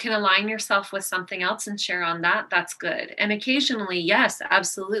 If you can align yourself with something else and share on that, that's good. And occasionally, yes,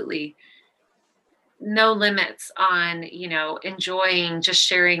 absolutely. No limits on, enjoying just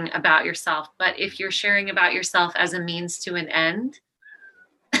sharing about yourself. But if you're sharing about yourself as a means to an end,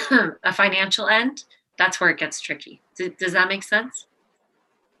 a financial end, that's where it gets tricky. Does that make sense?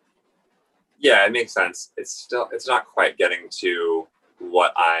 Yeah, it makes sense. It's not quite getting to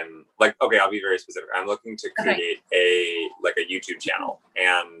what I'm like. Okay, I'll be very specific. I'm looking to create a YouTube channel,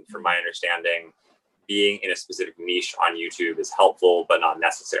 and from my understanding, being in a specific niche on YouTube is helpful but not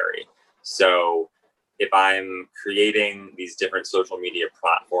necessary. So if I'm creating these different social media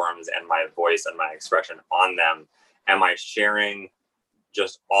platforms and my voice and my expression on them, am I sharing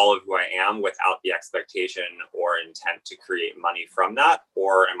just all of who I am without the expectation or intent to create money from that?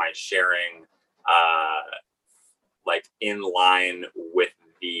 Or am I sharing in line with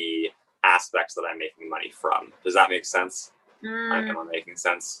the aspects that I'm making money from? Does that make sense? Am I making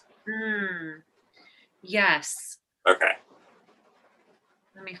sense? Yes. Okay.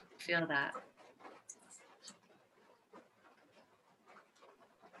 Let me feel that.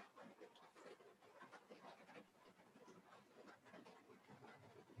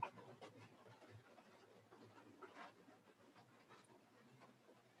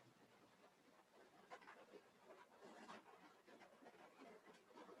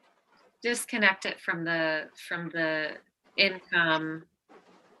 Disconnect it from the income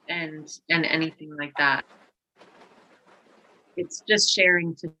and anything like that. It's just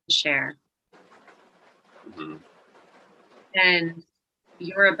sharing to share. Mm-hmm. And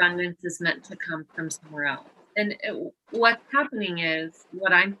your abundance is meant to come from somewhere else. And what's happening is,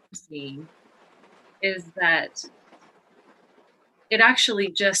 what I'm seeing is that it actually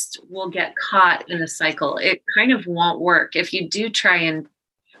just will get caught in a cycle. It kind of won't work if you do try and,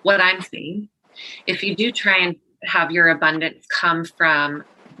 what I'm seeing, if you do try and have your abundance come from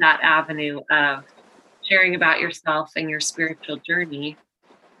that avenue of sharing about yourself and your spiritual journey,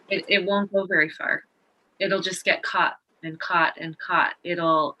 it won't go very far. It'll just get caught and caught and caught.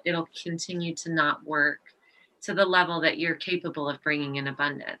 It'll continue to not work to the level that you're capable of bringing in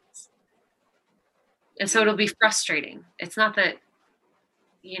abundance. And so it'll be frustrating. It's not that,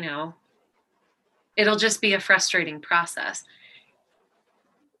 it'll just be a frustrating process.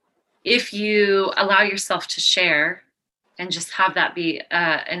 If you allow yourself to share and just have that be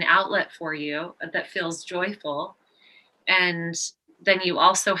an outlet for you that feels joyful, and then you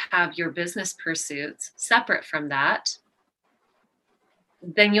also have your business pursuits separate from that,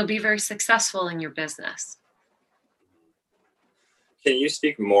 then you'll be very successful in your business. Can you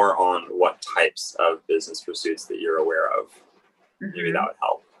speak more on what types of business pursuits that you're aware of? Mm-hmm. Maybe that would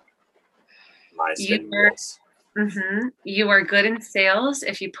help my spinning wheels. Mm-hmm. You are good in sales.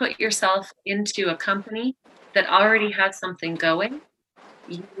 If you put yourself into a company that already has something going,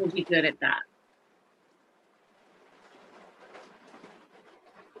 you will be good at that.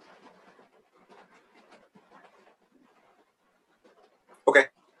 Okay.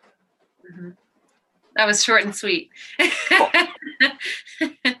 Mm-hmm. That was short and sweet. Cool.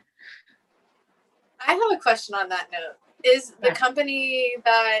 I have a question on that note. Is the company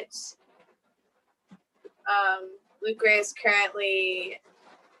that Lukeray is currently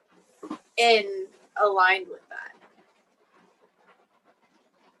in aligned with that?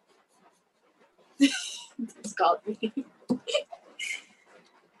 It's called me.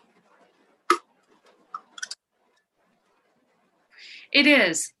 It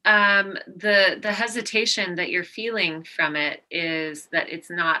is. The hesitation that you're feeling from it is that it's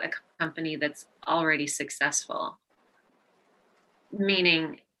not a company that's already successful,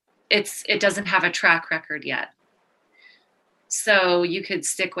 meaning it doesn't have a track record yet. So you could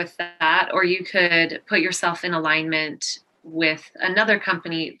stick with that, or you could put yourself in alignment with another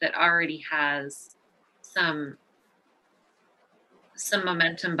company that already has some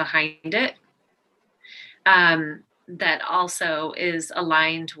momentum behind it. That also is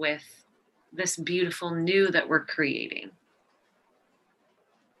aligned with this beautiful new that we're creating.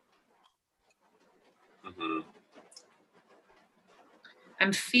 Mm-hmm.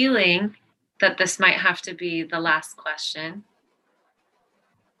 I'm feeling that this might have to be the last question.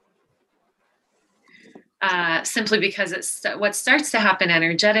 Simply because what starts to happen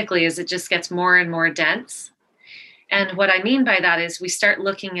energetically is it just gets more and more dense. And what I mean by that is we start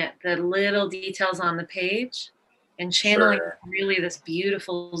looking at the little details on the page and channeling really this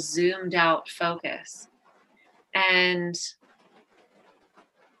beautiful zoomed out focus. And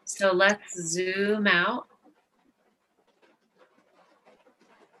so let's zoom out.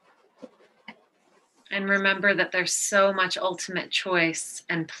 And remember that there's so much ultimate choice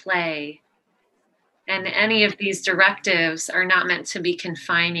and play. And any of these directives are not meant to be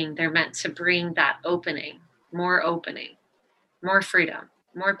confining. They're meant to bring that opening, more freedom,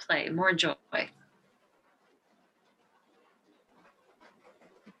 more play, more joy.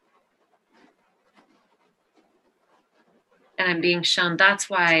 And I'm being shown that's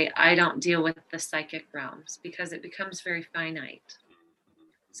why I don't deal with the psychic realms, because it becomes very finite.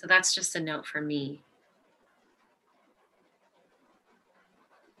 So that's just a note for me.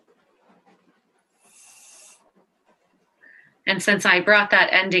 And since I brought that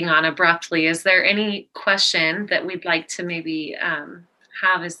ending on abruptly, is there any question that we'd like to maybe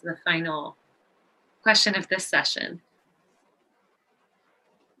have as the final question of this session?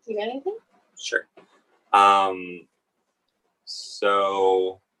 You got anything? Sure.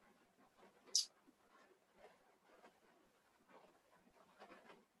 So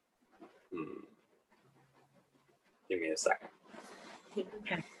give me a second.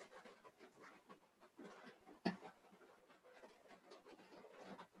 Okay.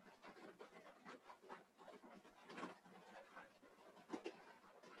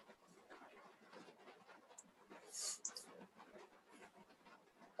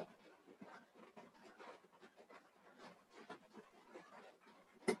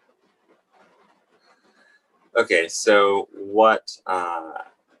 Okay, so what I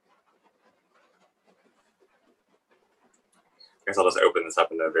guess I'll just open this up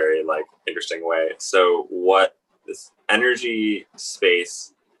in a very interesting way. So what this energy,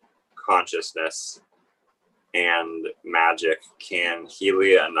 space, consciousness, and magic can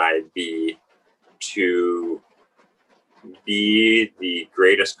Helia and I be to be the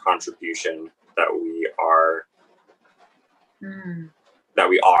greatest contribution that we are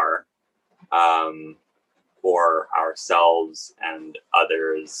for ourselves and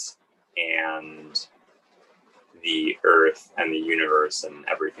others and the earth and the universe and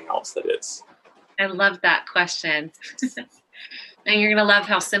everything else that is? I love that question. And you're going to love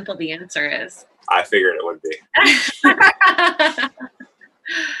how simple the answer is. I figured it would be.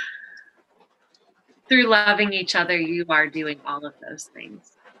 through loving each other, you are doing all of those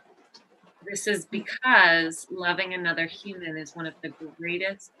things. This is because loving another human is one of the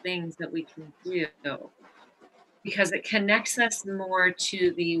greatest things that we can do, because it connects us more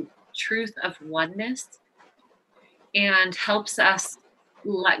to the truth of oneness and helps us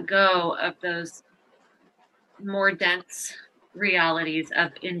let go of those more dense realities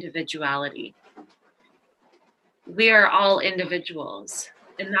of individuality. We are all individuals,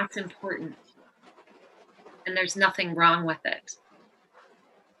 and that's important. And there's nothing wrong with it.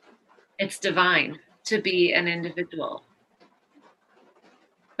 It's divine to be an individual.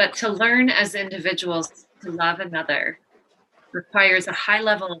 But to learn as individuals to love another requires a high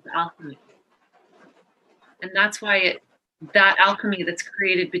level of alchemy. And that's why that alchemy that's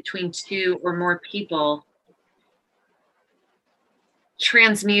created between two or more people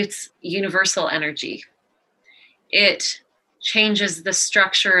transmutes universal energy. It changes the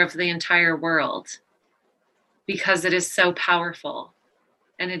structure of the entire world because it is so powerful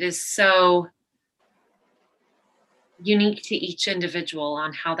and it is so unique to each individual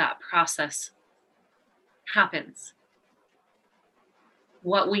on how that process happens.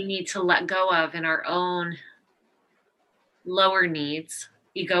 What we need to let go of in our own lower needs,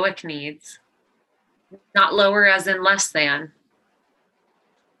 egoic needs, not lower as in less than,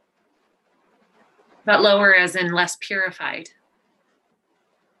 but lower as in less purified.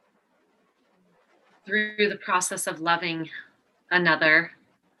 Through the process of loving another,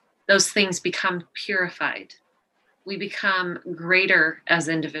 those things become purified. We become greater as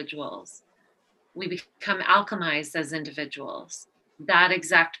individuals. We become alchemized as individuals. That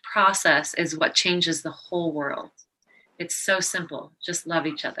exact process is what changes the whole world. It's so simple. Just love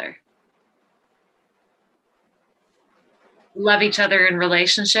each other. Love each other in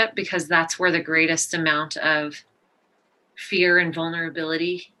relationship, because that's where the greatest amount of fear and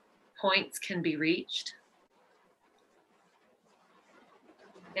vulnerability points can be reached.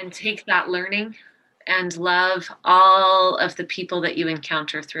 And take that learning and love all of the people that you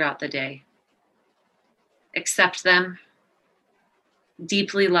encounter throughout the day. Accept them,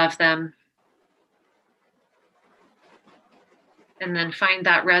 deeply love them, and then find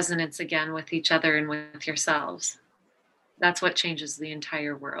that resonance again with each other and with yourselves. That's what changes the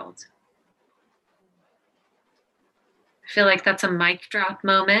entire world. I feel like that's a mic drop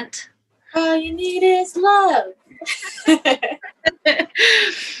moment. All you need is love. So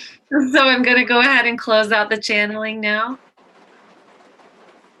I'm going to go ahead and close out the channeling now.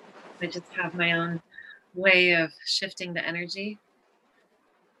 I just have my own way of shifting the energy.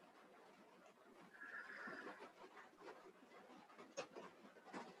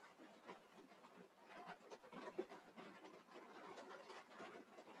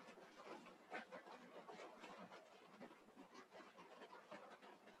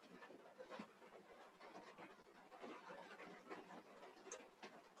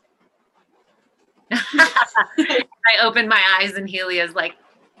 I open my eyes and Helia's like,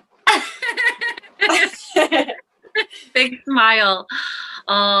 big smile.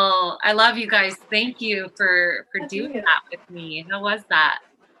 Oh, I love you guys. Thank you for doing that with me. How was that?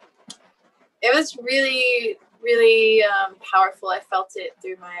 It was really, really powerful. I felt it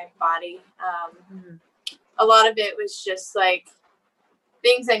through my body. A lot of it was just like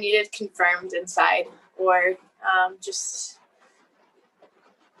things I needed confirmed inside, or just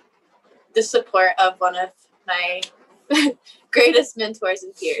the support of one of my greatest mentors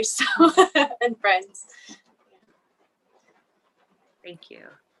and peers and friends. Thank you.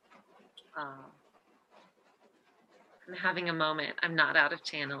 I'm having a moment. I'm not out of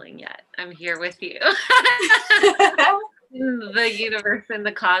channeling yet. I'm here with you. The universe and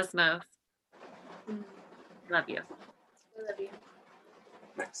the cosmos. Love you. I love you.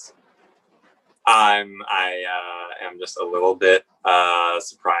 Nice. I am just a little bit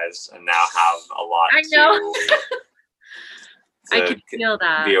surprised and now have a lot I know. I can feel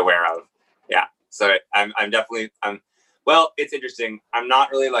that. Be aware of. Yeah. So I'm definitely well, it's interesting. I'm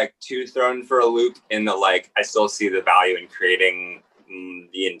not really like too thrown for a loop in the like I still see the value in creating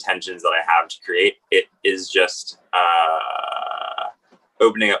the intentions that I have to create. It is just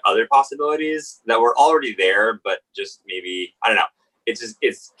opening up other possibilities that were already there, but just maybe I don't know.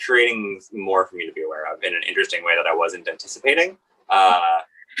 It's creating more for me to be aware of in an interesting way that I wasn't anticipating.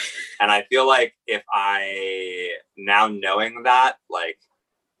 And I feel like if I now knowing that, like,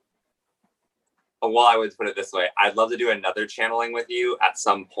 well, I would put it this way. I'd love to do another channeling with you at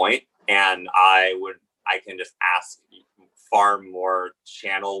some point, and I can just ask far more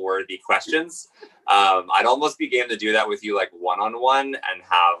channel worthy questions. I'd almost be game to do that with you, like one-on-one, and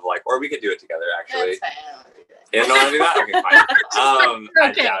have like, or we could do it together actually. You don't want to do that? Okay, fine.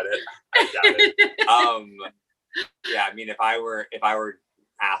 I doubt it. Yeah, I mean, if I were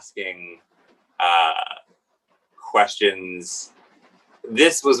asking questions,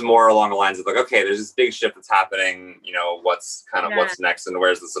 this was more along the lines of like, okay, there's this big shift that's happening. You know, what's next, and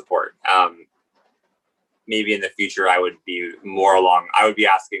where's the support? Maybe in the future, I would be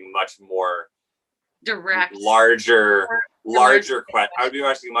asking much more direct, larger questions. I would be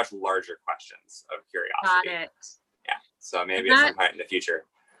asking much larger questions of curiosity. Got it. Yeah. So maybe at some point in the future.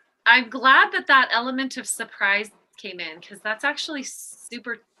 I'm glad that element of surprise came in, because that's actually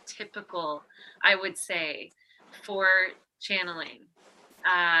super typical, I would say, for channeling.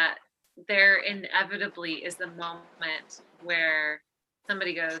 There inevitably is a moment where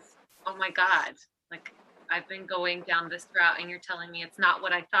somebody goes, oh my God, like I've been going down this route and you're telling me it's not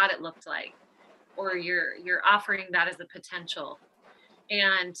what I thought it looked like, or you're offering that as a potential.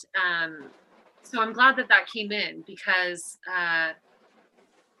 And so I'm glad that came in, because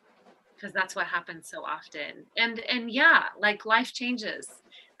that's what happens so often. And yeah, like life changes.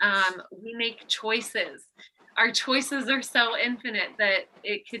 We make choices. Our choices are so infinite that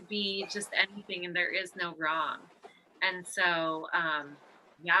it could be just anything, and there is no wrong. And so,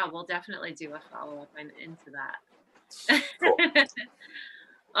 yeah, we'll definitely do a follow-up into that. Cool.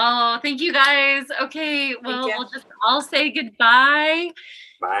 Oh, thank you guys. Okay, well, we'll just all say goodbye.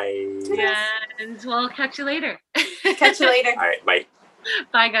 Bye. And we'll catch you later. Catch you later. All right, bye.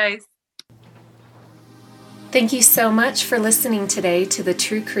 Bye, guys. Thank you so much for listening today to the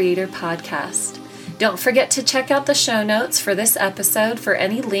True Creator Podcast. Don't forget to check out the show notes for this episode for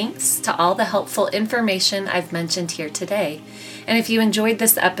any links to all the helpful information I've mentioned here today. And if you enjoyed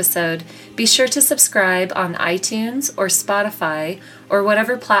this episode, be sure to subscribe on iTunes or Spotify or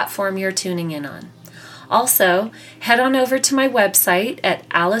whatever platform you're tuning in on. Also, head on over to my website at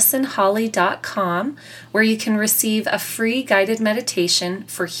AllisonHolley.com, where you can receive a free guided meditation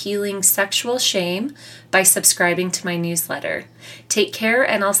for healing sexual shame by subscribing to my newsletter. Take care,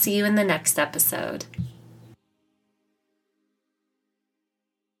 and I'll see you in the next episode.